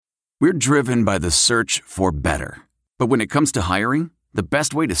We're driven by the search for better. But when it comes to hiring, the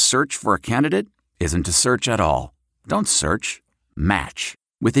best way to search for a candidate isn't to search at all. Don't search. Match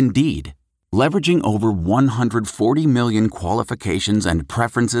with Indeed. Leveraging over 140 million qualifications and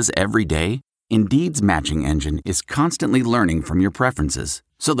preferences every day, Indeed's matching engine is constantly learning from your preferences.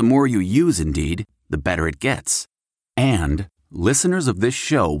 So the more you use Indeed, the better it gets. And listeners of this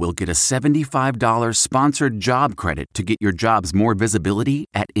show will get a $75 sponsored job credit to get your jobs more visibility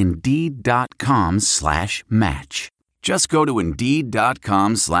at Indeed.com/match. Just go to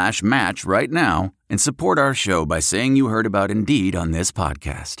Indeed.com/match right now and support our show by saying you heard about Indeed on this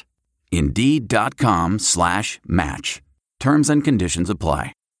podcast. Indeed.com/match. Terms and conditions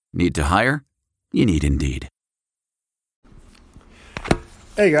apply. Need to hire? You need Indeed.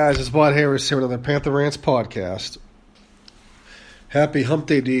 Hey guys, it's Bud Harris here with another Panther Rants podcast. Happy hump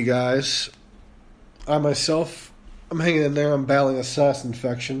day to you guys. I myself, I'm hanging in there. I'm battling a sinus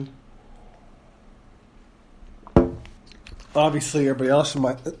infection. Obviously, everybody else in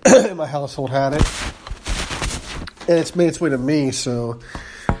my in my household had it, and it's made its way to me. So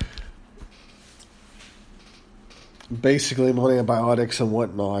basically, I'm on antibiotics and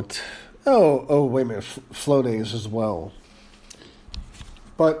whatnot. Oh, wait a minute, Flonase as well.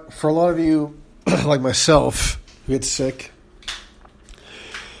 But for a lot of you, like myself, who get sick,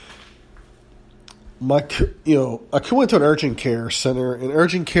 I could went to an urgent care center, and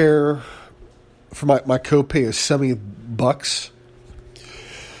urgent care for my copay is $70.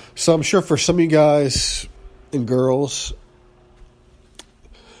 So I'm sure for some of you guys and girls,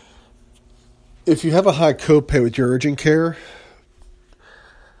 if you have a high copay with your urgent care,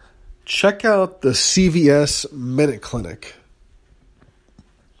 check out the CVS Minute Clinic.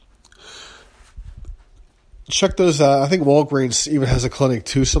 Check those out. I think Walgreens even has a clinic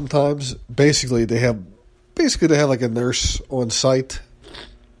too sometimes. Basically they have like a nurse on site.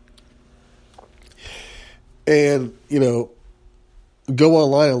 And, go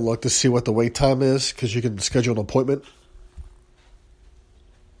online and look to see what the wait time is, because you can schedule an appointment.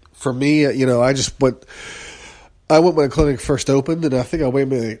 For me, I went when the clinic first opened, and I think I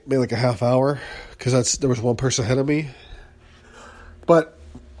waited maybe like a half hour, because there was one person ahead of me. But,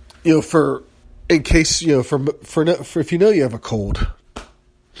 in case, for if you have a cold,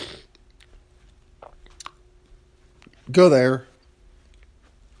 go there.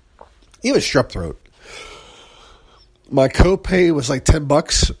 Even strep throat. My copay was like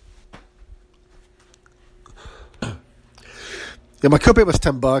 $10. Yeah, my copay was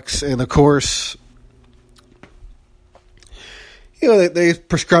 $10, and of course, they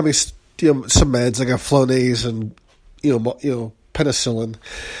prescribed me some meds. I got Flonase and penicillin,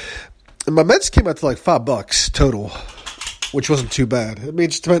 and my meds came out to like $5 total, which wasn't too bad. I mean,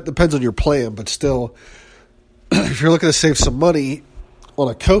 it just depends on your plan, but still, if you're looking to save some money on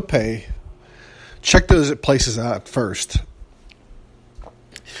a copay, check those places out first.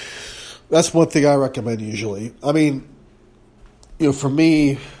 That's one thing I recommend usually. I mean, for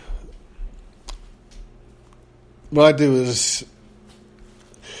me, what I do is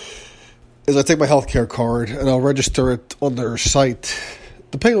I take my healthcare card and I'll register it on their site,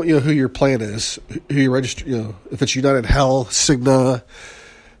 depending on who your plan is, who you register. If it's United Health, Cigna,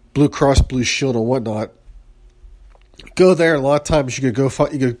 Blue Cross Blue Shield, or whatnot. Go there. A lot of times you could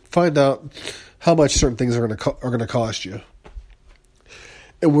find out how much certain things are going to cost you,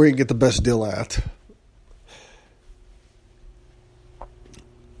 and where you can get the best deal at.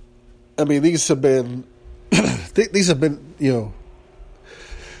 I mean, these have been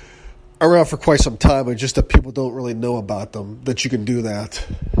around for quite some time, and just that people don't really know about them, that you can do that,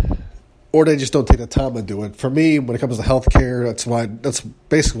 or they just don't take the time to do it. For me, when it comes to healthcare, that's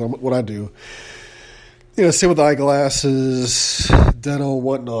basically what I do. Same with eyeglasses, dental,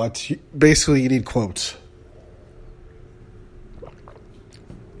 whatnot. Basically, you need quotes.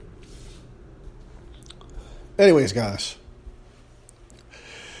 Anyways, guys.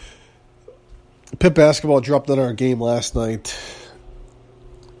 Pitt basketball dropped out of our game last night.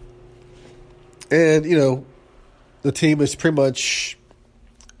 And, the team is pretty much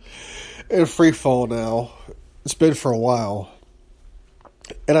in free fall now. It's been for a while.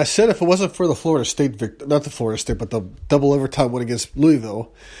 And I said if it wasn't for the Florida State not the Florida State, but the double overtime win against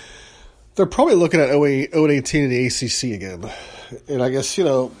Louisville, they're probably looking at 0-18 in the ACC again. And I guess,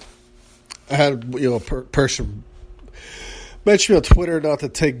 I had, a person mention me on Twitter not to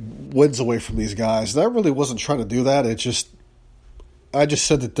take wins away from these guys. And I really wasn't trying to do that. I just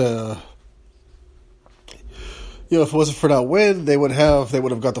said that, if it wasn't for that win, they would have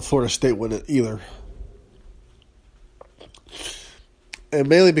got the Florida State win either. And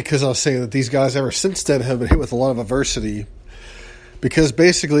mainly because I was saying that these guys ever since then have been hit with a lot of adversity. because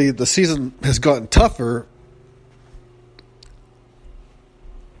basically the season has gotten tougher.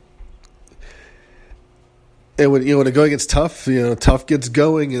 And when it going gets tough, tough gets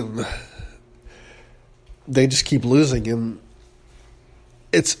going, and they just keep losing. And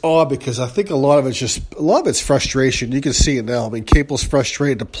it's odd because I think a lot of it's frustration. You can see it now. I mean, Capel's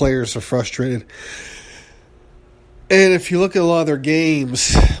frustrated. The players are frustrated. And if you look at a lot of their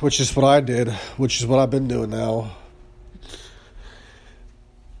games, which is what I did, which is what I've been doing now,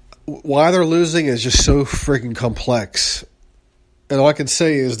 why they're losing is just so freaking complex. And all I can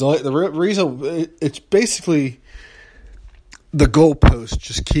say is the reason, it's basically the goalposts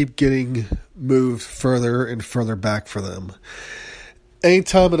just keep getting moved further and further back for them.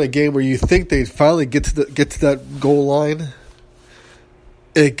 Anytime in a game where you think they finally get to that goal line,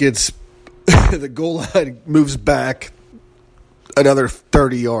 it gets the goal line moves back another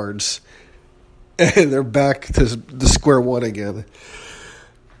 30 yards, and they're back to the square one again.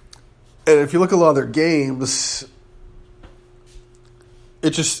 And if you look at a lot of their games,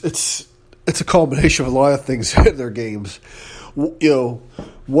 it's a combination of a lot of things in their games.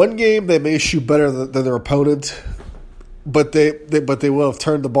 One game they may shoot better than their opponent, but they will have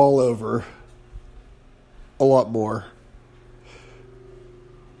turned the ball over a lot more.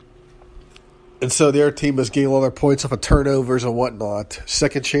 And so the other team is getting all their points off of turnovers and whatnot,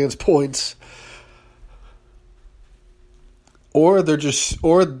 second chance points. Or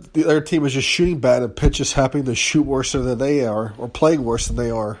the other team is just shooting bad and pitch is happening to shoot worse than they are or playing worse than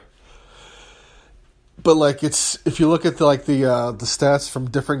they are. But if you look at the stats from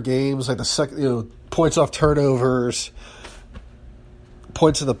different games, like the second, points off turnovers,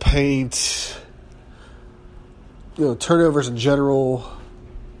 points in the paint, turnovers in general.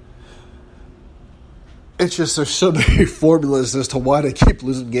 It's just there's so many formulas as to why they keep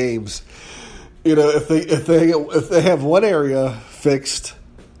losing games. If they have one area fixed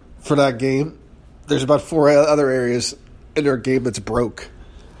for that game, there's about 4 other areas in their game that's broke,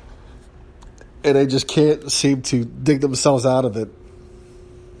 and they just can't seem to dig themselves out of it,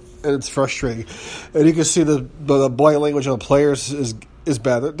 and it's frustrating. And you can see the body language on the players is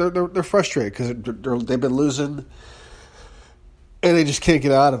bad. They're frustrated because they've been losing, and they just can't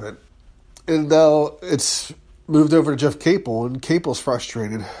get out of it. And now it's moved over to Jeff Capel, and Capel's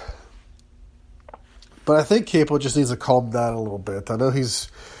frustrated. But I think Capel just needs to calm down a little bit. I know it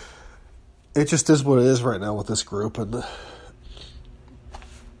just is what it is right now with this group. And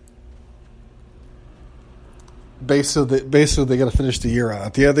basically they got to finish the year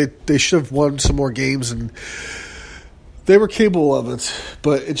out. Yeah, they should have won some more games, and they were capable of it,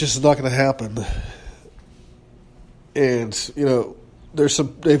 but it's just not going to happen. And,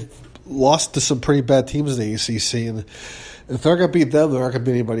 they've lost to some pretty bad teams in the ACC, and if they're going to beat them, they're not going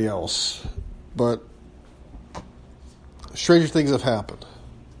to beat anybody else. But stranger things have happened.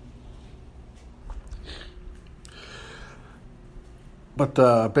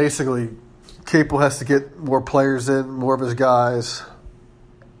 But basically, Capel has to get more players in, more of his guys.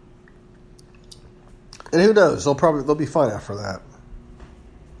 And who knows? They'll be fine after that.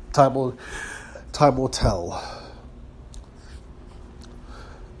 Time will tell.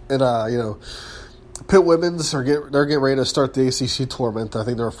 And Pitt women's they're getting ready to start the ACC tournament. I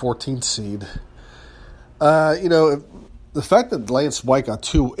think they're a 14th seed. The fact that Lance White got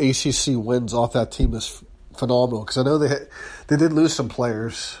 2 ACC wins off that team is phenomenal, because I know they did lose some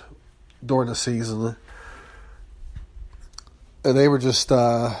players during the season, and they were just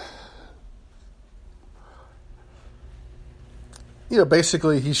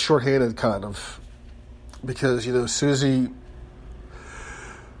basically he's shorthanded kind of, because Susie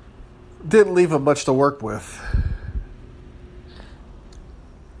didn't leave him much to work with.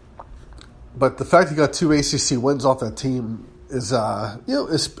 But the fact he got 2 ACC wins off that team is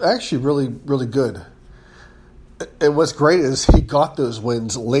actually really, really good. And what's great is he got those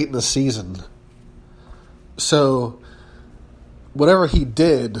wins late in the season. So whatever he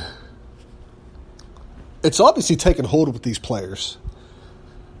did, it's obviously taken hold with these players.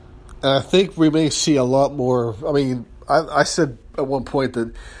 And I think we may see a lot more. I mean, I said at one point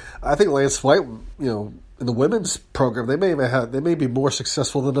that I think Lance White, in the women's program, they may be more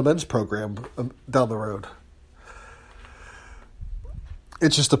successful than the men's program down the road.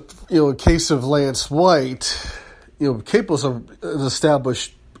 It's just in case of Lance White, Capel's an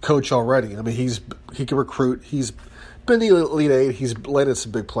established coach already. I mean, he can recruit. He's been the Elite Eight. He's landed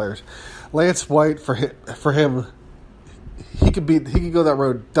some big players. Lance White, for him, he could go down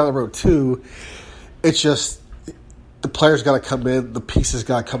the road too. It's just the players got to come in. The pieces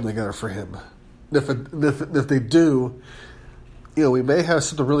got to come together for him. If they do, we may have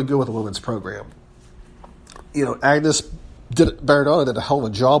something really good with the women's program. Agnes Maradona did a hell of a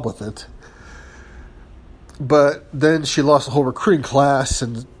job with it. But then she lost the whole recruiting class,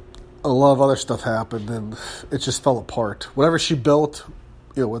 and a lot of other stuff happened, and it just fell apart. Whatever she built,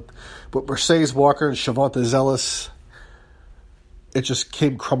 with Mercedes Walker and Shavonte Zellis, it just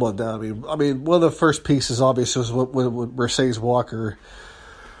came crumbling down. I mean, one of the first pieces, obviously, was when Mercedes Walker,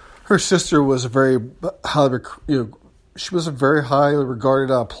 her sister was a very highly, she was a very highly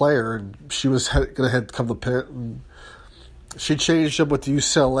regarded player, and she was going to head to come to Pitt, and she changed up with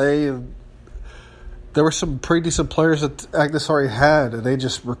UCLA, and there were some pretty decent players that Agnes already had, and they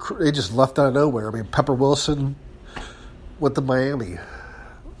just left out of nowhere. I mean, Pepper Wilson went to Miami.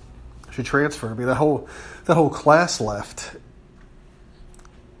 She transferred. I mean, that whole class left.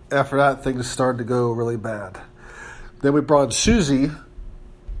 After that, things started to go really bad. Then we brought in Susie,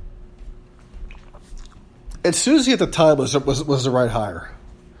 and Susie at the time was the right hire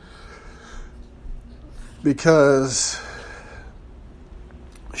because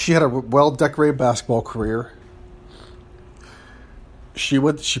she had a well-decorated basketball career. She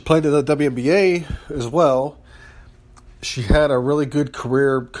played in the WNBA as well. She had a really good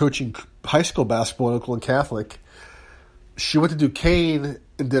career coaching high school basketball at Oakland Catholic. She went to Duquesne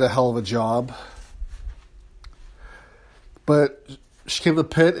and did a hell of a job. But she came to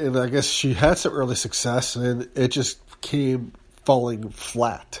Pitt, and I guess she had some early success, and it just came falling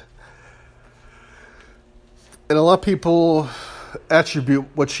flat. And a lot of people attribute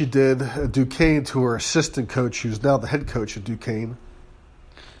what she did at Duquesne to her assistant coach, who's now the head coach at Duquesne.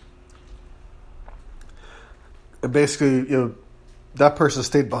 And basically, that person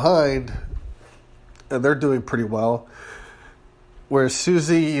stayed behind, and they're doing pretty well. Whereas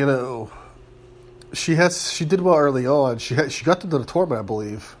Susie, she did well early on. She got to the tournament, I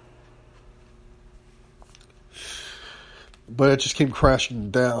believe, but it just came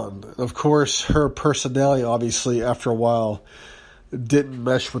crashing down. Of course, her personality, obviously, after a while, didn't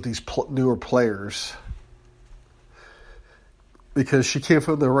mesh with these newer players because she came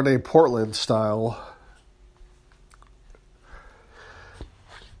from the Renee Portland style.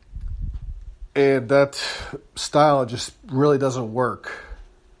 And that style just really doesn't work.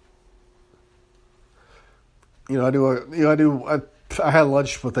 I had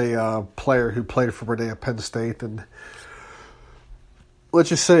lunch with a player who played for Renee at Penn State, and let's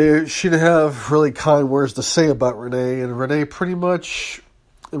just say she didn't have really kind words to say about Renee, and Renee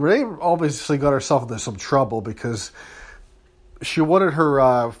obviously got herself into some trouble because she wanted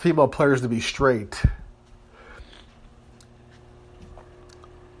her female players to be straight.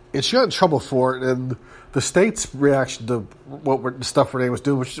 And she got in trouble for it, and the state's reaction to the stuff Renee was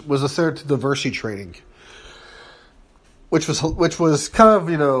doing was to send her to diversity training, which was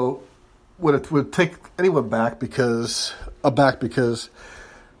kind of, would take anyone back because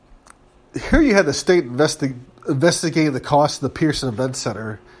here you had the state investigating the cost of the Pearson Event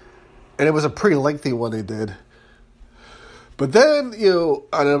Center, and it was a pretty lengthy one they did. But then,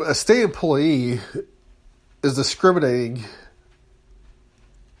 a state employee is discriminating,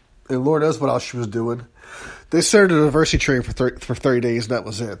 and Lord knows what else she was doing. They started a diversity training for 30 days, and that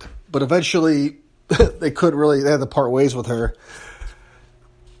was it. But eventually, they had to part ways with her.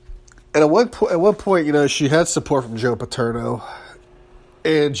 And at one point, she had support from Joe Paterno,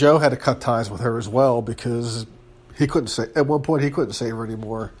 and Joe had to cut ties with her as well because at one point he couldn't save her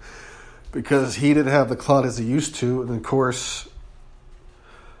anymore because he didn't have the clout as he used to. And of course,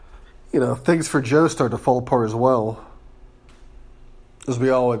 things for Joe started to fall apart as well, as we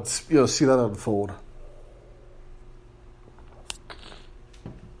all would, see that unfold.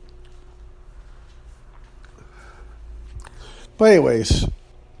 But anyways,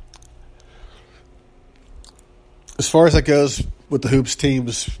 as far as that goes with the hoops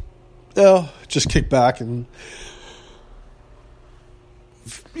teams, just kick back and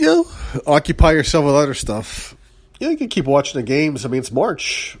occupy yourself with other stuff. You can keep watching the games. I mean, it's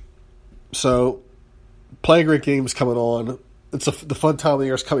March, so playing great games coming on. It's the fun time of the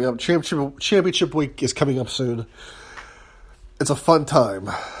year is coming up. Championship week is coming up soon. It's a fun time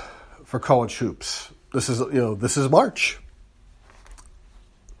for college hoops. This is March.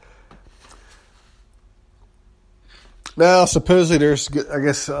 Now, supposedly there's,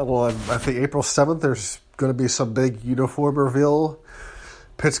 I think April 7th, there's going to be some big uniform reveal.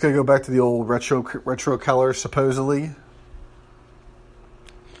 Pitt's going to go back to the old retro colors, supposedly.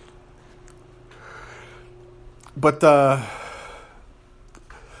 But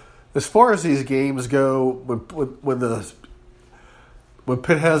as far as these games go, when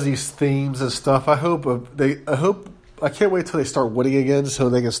Pitt has these themes and stuff, I can't wait till they start winning again so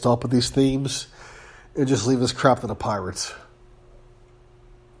they can stop with these themes and just leave this crap to the Pirates.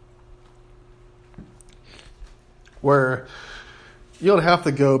 where you don't have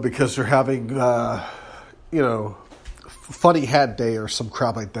to go because they're having, funny hat day or some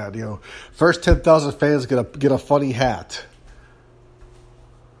crap like that. First 10,000 fans get a funny hat.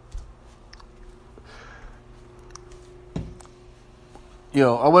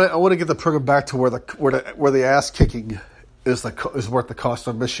 I want to get the program back to where the ass kicking is worth the cost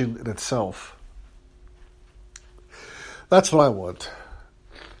of admission in itself. That's what I want.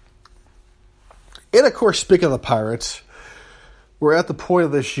 And of course, speaking of the Pirates, we're at the point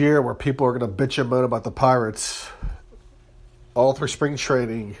of this year where people are going to bitch and moan about the Pirates all through spring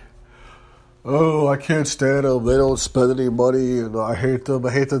training. Oh, I can't stand them. They don't spend any money, and I hate them.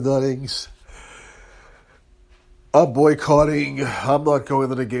 I hate the Dunnings. I'm boycotting. I'm not going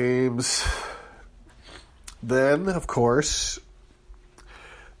to the games. Then, of course,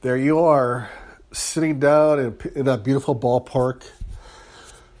 there you are, sitting down in that beautiful ballpark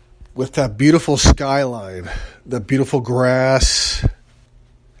with that beautiful skyline, that beautiful grass,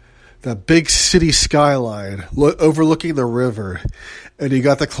 that big city skyline overlooking the river, and you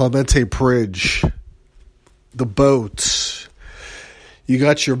got the Clemente Bridge, the boats, you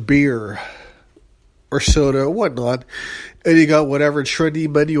got your beer or soda or whatnot, and you got whatever trendy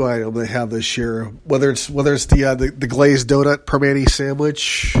menu item they have this year, whether it's the glazed donut Permane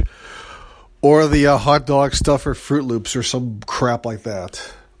sandwich or the hot dog stuffed with Fruit Loops or some crap like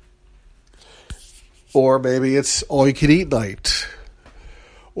that. Or maybe it's all-you-can-eat night.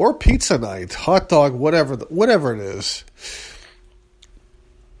 Or pizza night, hot dog, whatever it is.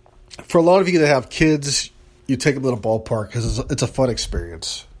 For a lot of you that have kids, you take them to the ballpark because it's a fun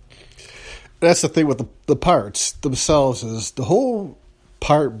experience. And that's the thing with the Pirates themselves is the whole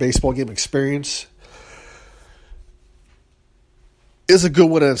Pirate baseball game experience is a good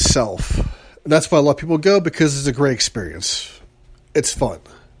one in itself. And that's why a lot of people go, because it's a great experience. It's fun.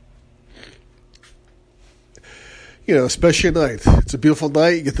 Especially at night. It's a beautiful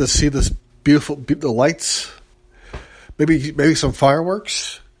night. You get to see the lights, maybe some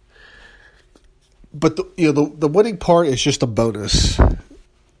fireworks. But the winning part is just a bonus.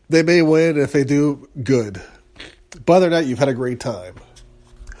 They may win. If they do, good. But other than that, you've had a great time.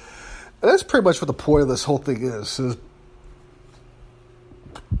 And that's pretty much what the point of this whole thing is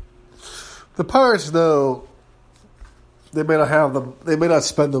the Pirates know they may not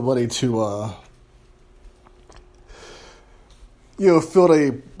spend the money to field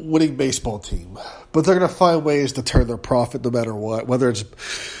a winning baseball team. But they're going to find ways to turn their profit no matter what, whether it's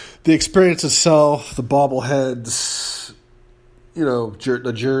the experience itself, the bobbleheads,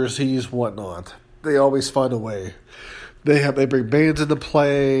 the jerseys, whatnot. They always find a way. They bring bands into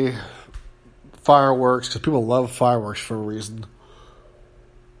play, fireworks, because people love fireworks for a reason.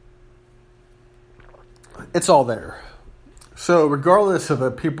 It's all there. So regardless of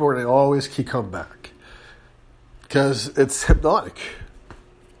it, people are going to always keep coming back. Because it's hypnotic.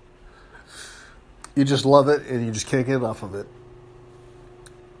 You just love it, and you just can't get enough of it.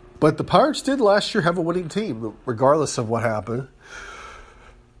 But the Pirates did last year have a winning team, regardless of what happened.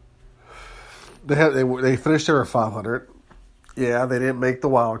 They finished there at 500. Yeah, they didn't make the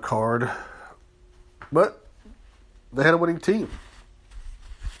wild card, but they had a winning team.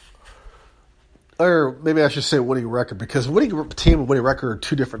 Or maybe I should say winning record, because winning team and winning record are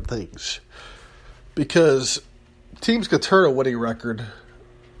two different things. Because teams could turn a winning record,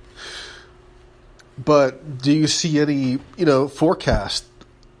 but do you see any, forecast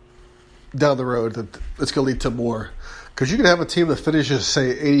down the road that's going to lead to more? Because you can have a team that finishes,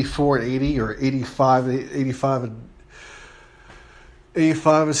 say, 84 and 80, or 85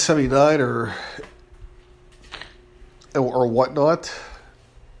 and 79, or whatnot.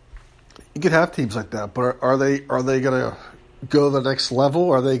 You could have teams like that, but are they going to go to the next level?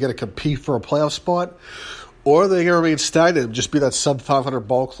 Are they going to compete for a playoff spot? Or are they going to remain stagnant and just be that sub-500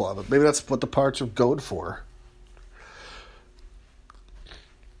 ball club? Maybe that's what the Pirates are going for.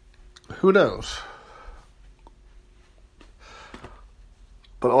 Who knows?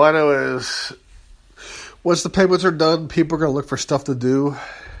 But all I know is, once the Penguins are done, people are going to look for stuff to do,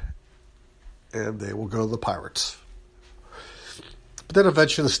 and they will go to the Pirates. But then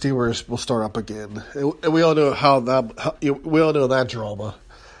eventually the Steelers will start up again, and we all know we all know that drama.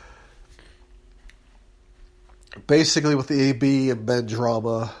 Basically, with the AB and Ben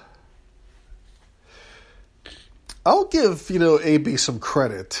drama, I'll give AB some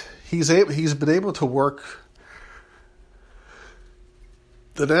credit. He's been able to work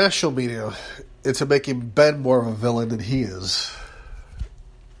the national media into making Ben more of a villain than he is.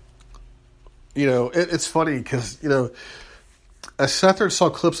 It's funny because I sat there and saw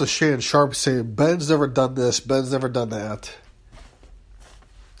clips of Shannon Sharpe saying Ben's never done this, Ben's never done that,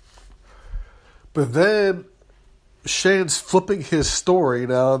 but then Shane's flipping his story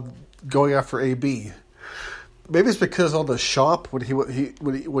now, going after AB. Maybe it's because on the shop when he was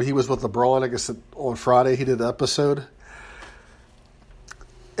with LeBron, I guess on Friday he did an episode.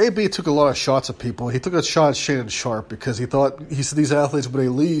 AB took a lot of shots at people. He took a shot at Shannon Sharpe because he said these athletes when they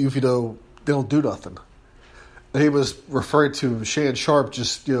leave, they don't do nothing. And he was referring to Shannon Sharpe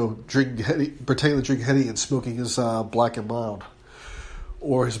just drinking Henny, pretending to drink Henny and smoking his Black and Mild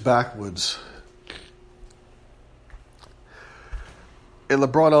or his backwoods. And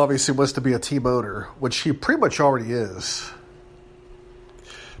LeBron obviously wants to be a team owner, which he pretty much already is.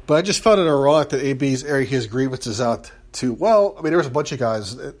 But I just found it ironic that AB's airing his grievances out to, there was a bunch of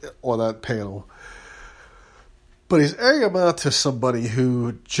guys on that panel. But he's airing them out to somebody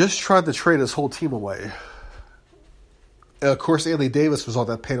who just tried to trade his whole team away. And of course, Anthony Davis was on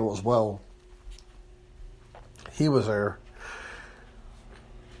that panel as well. He was there.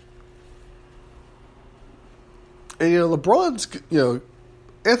 And, LeBron's,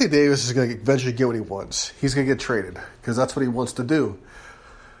 Anthony Davis is going to eventually get what he wants. He's going to get traded because that's what he wants to do.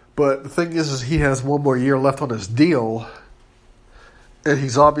 But the thing is he has one more year left on his deal, and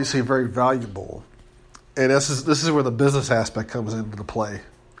he's obviously very valuable. And this is where the business aspect comes into play.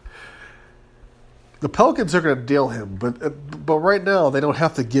 The Pelicans are going to deal him, but right now they don't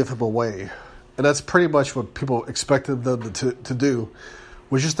have to give him away. And that's pretty much what people expected them to do,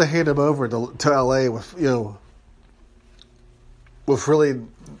 was just to hand him over to LA with really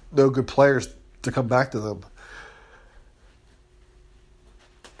no good players to come back to them.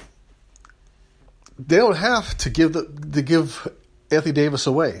 They don't have to give Anthony Davis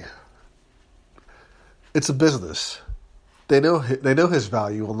away. It's a business. They know his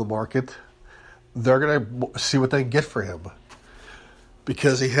value on the market. They're going to see what they can get for him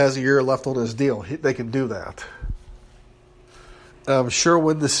because he has a year left on his deal. They can do that. I'm sure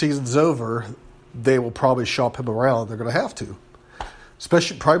when the season's over, they will probably shop him around. They're going to have to.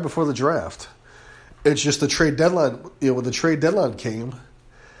 Especially probably before the draft. It's just the trade deadline. When the trade deadline came,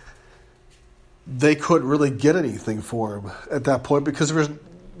 they couldn't really get anything for him at that point because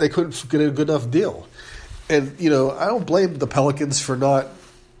they couldn't get a good enough deal. And, I don't blame the Pelicans for not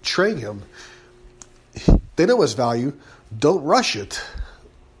trading him. They know his value. Don't rush it.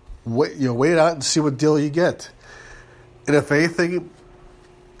 Wait it out and see what deal you get. And if anything,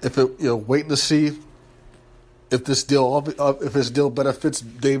 waiting to see if his deal benefits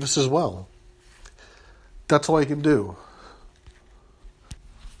Davis as well. That's all you can do.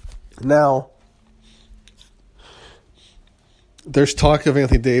 Now, there's talk of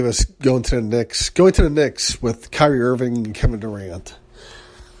Anthony Davis going to the Knicks with Kyrie Irving and Kevin Durant.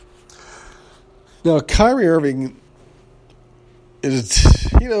 Now, Kyrie Irving is,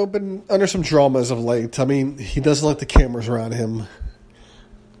 been under some drama as of late. I mean, he doesn't like the cameras around him.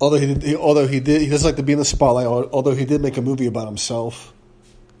 He doesn't like to be in the spotlight, although he did make a movie about himself.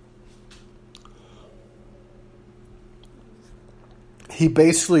 He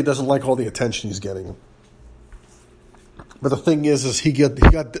basically doesn't like all the attention he's getting. But the thing is he got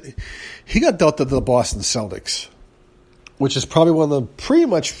dealt to the Boston Celtics, which is probably one of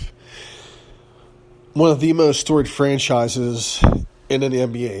the most storied franchises in the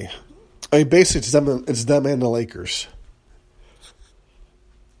NBA. I mean, basically, it's them and the Lakers.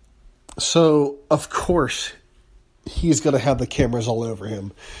 So, of course, he's going to have the cameras all over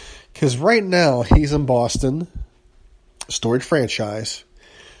him. Because right now, he's in Boston, storied franchise.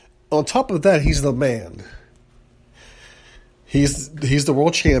 On top of that, he's the man. He's the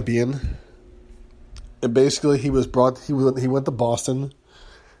world champion. And basically, he went to Boston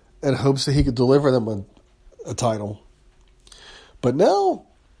in hopes that he could deliver them a title. But now,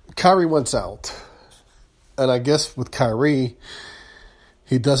 Kyrie wants out. And I guess with Kyrie,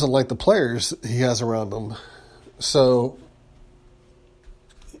 he doesn't like the players he has around him. So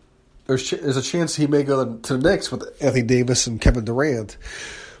there's a chance he may go to the Knicks with Anthony Davis and Kevin Durant.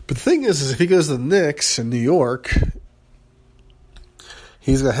 But the thing is if he goes to the Knicks in New York,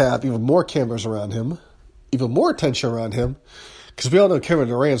 he's going to have even more cameras around him, even more attention around him. Because we all know Kevin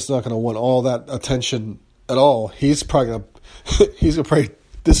Durant's not going to want all that attention at all. He's probably going to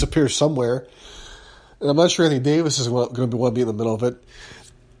disappear somewhere. And I'm not sure Anthony Davis is going to want to be in the middle of it.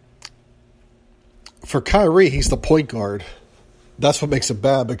 For Kyrie, he's the point guard. That's what makes it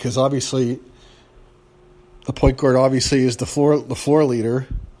bad because obviously the point guard is the floor leader.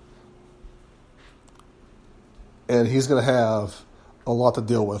 And he's going to have a lot to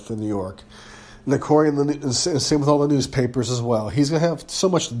deal with in New York. And according to the same with all the newspapers as well. He's going to have so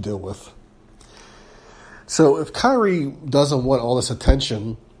much to deal with. So if Kyrie doesn't want all this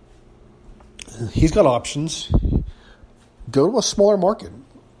attention, he's got options. Go to a smaller market.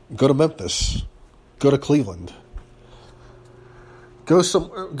 Go to Memphis. Go to Cleveland. Go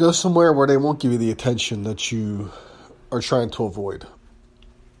somewhere where they won't give you the attention that you are trying to avoid.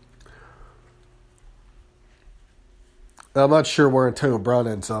 Now, I'm not sure where Antonio Brown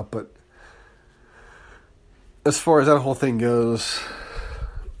ends up, but as far as that whole thing goes,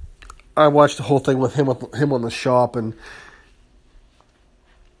 I watched the whole thing with him on the shop, and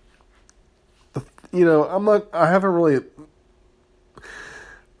I've been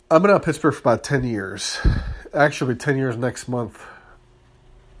out of Pittsburgh for about 10 years. Actually, 10 years next month.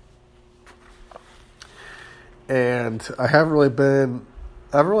 And I haven't really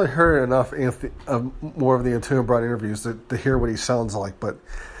heard enough more of the Antonio Brown interviews to hear what he sounds like. But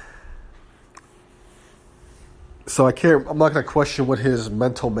so I'm not going to question what his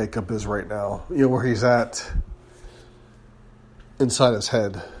mental makeup is right now. Where he's at inside his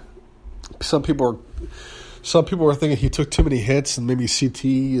head. Some people are thinking he took too many hits, and maybe CT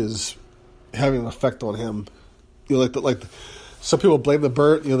is having an effect on him. Like some people blame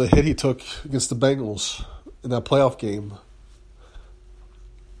the hit he took against the Bengals in that playoff game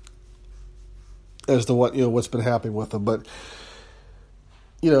as to what's been happening with him. But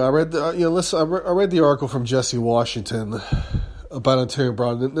I read the article from Jesse Washington about Antonio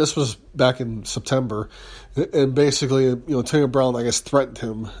Brown. And this was back in September, and basically Antonio Brown, I guess, threatened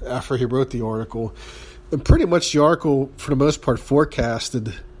him after he wrote the article, and pretty much the article for the most part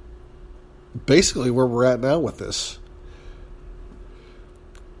forecasted basically where we're at now with this.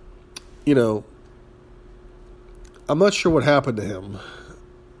 I'm not sure what happened to him.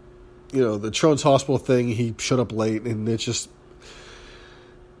 The Children's Hospital thing, he showed up late, and it just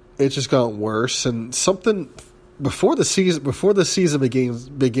got worse. And something before the season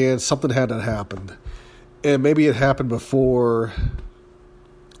began, something had to happen. And maybe it happened before.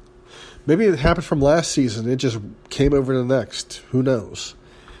 Maybe it happened from last season. It just came over to the next. Who knows?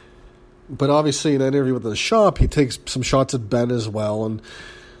 But obviously, in an interview with the shop, he takes some shots at Ben as well. And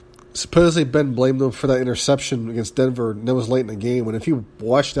supposedly Ben blamed him for that interception against Denver, and that was late in the game. And if you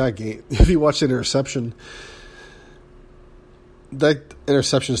watch that game, if you watch the interception, that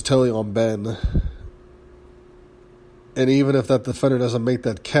interception is totally on Ben. And even if that defender doesn't make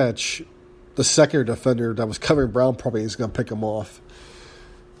that catch, the secondary defender that was covering Brown probably is going to pick him off.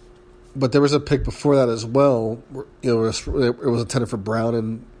 But there was a pick before that as well. It was intended for Brown,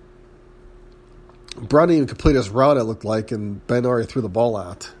 and Brown didn't even complete his route, it looked like, and Ben already threw the ball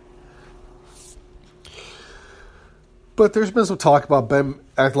out. But there's been some talk about Ben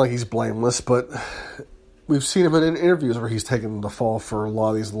acting like he's blameless, but we've seen him in interviews where he's taken the fall for a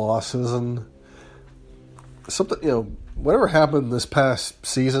lot of these losses, and something, whatever happened this past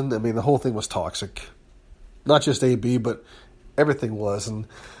season, I mean, the whole thing was toxic. Not just AB, but everything was, and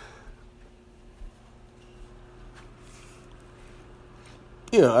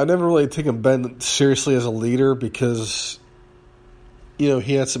I never really taken Ben seriously as a leader because,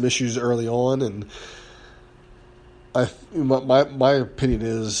 he had some issues early on, and my opinion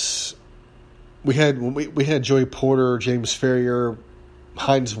is we had Joey Porter, James Ferrier,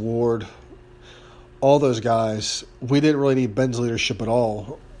 Hines Ward, all those guys. We didn't really need Ben's leadership at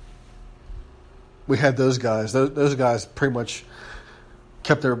all. We had those guys. Those guys pretty much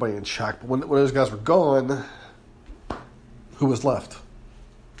kept everybody in check. But when those guys were gone, who was left?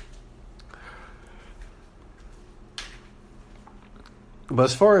 But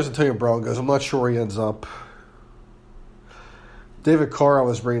as far as Antonio Brown goes, I'm not sure where he ends up. David Carr, I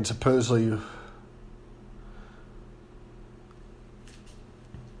was reading, supposedly,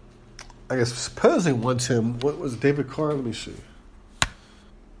 wants him. What was David Carr? Let me see.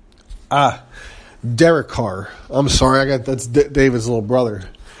 Derek Carr. I'm sorry, that's David's little brother.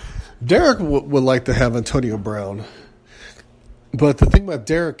 Derek would like to have Antonio Brown. But the thing about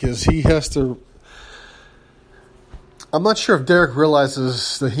Derek is he has to... I'm not sure if Derek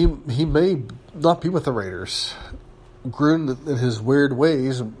realizes that he may not be with the Raiders. Gruden, in his weird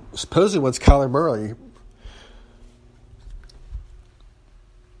ways, supposedly wants Kyler Murray,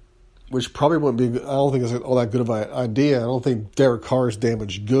 which probably wouldn't be. I don't think it's all that good of an idea. I don't think Derek Carr is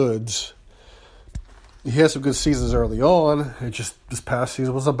damaged goods. He had some good seasons early on. It just this past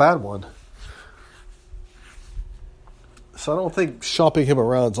season was a bad one. So I don't think shopping him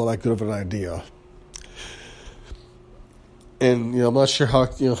around is all that good of an idea. And I'm not sure how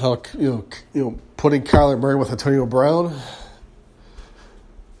putting Kyler Murray with Antonio Brown.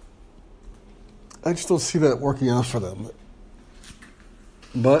 I just don't see that working out for them.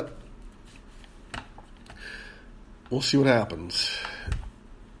 But we'll see what happens.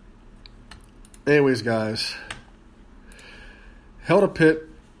 Anyways, guys, hell to Pitt.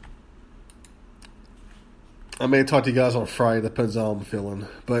 I may talk to you guys on Friday. Depends on how I'm feeling.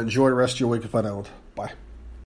 But enjoy the rest of your week if I don't. Bye.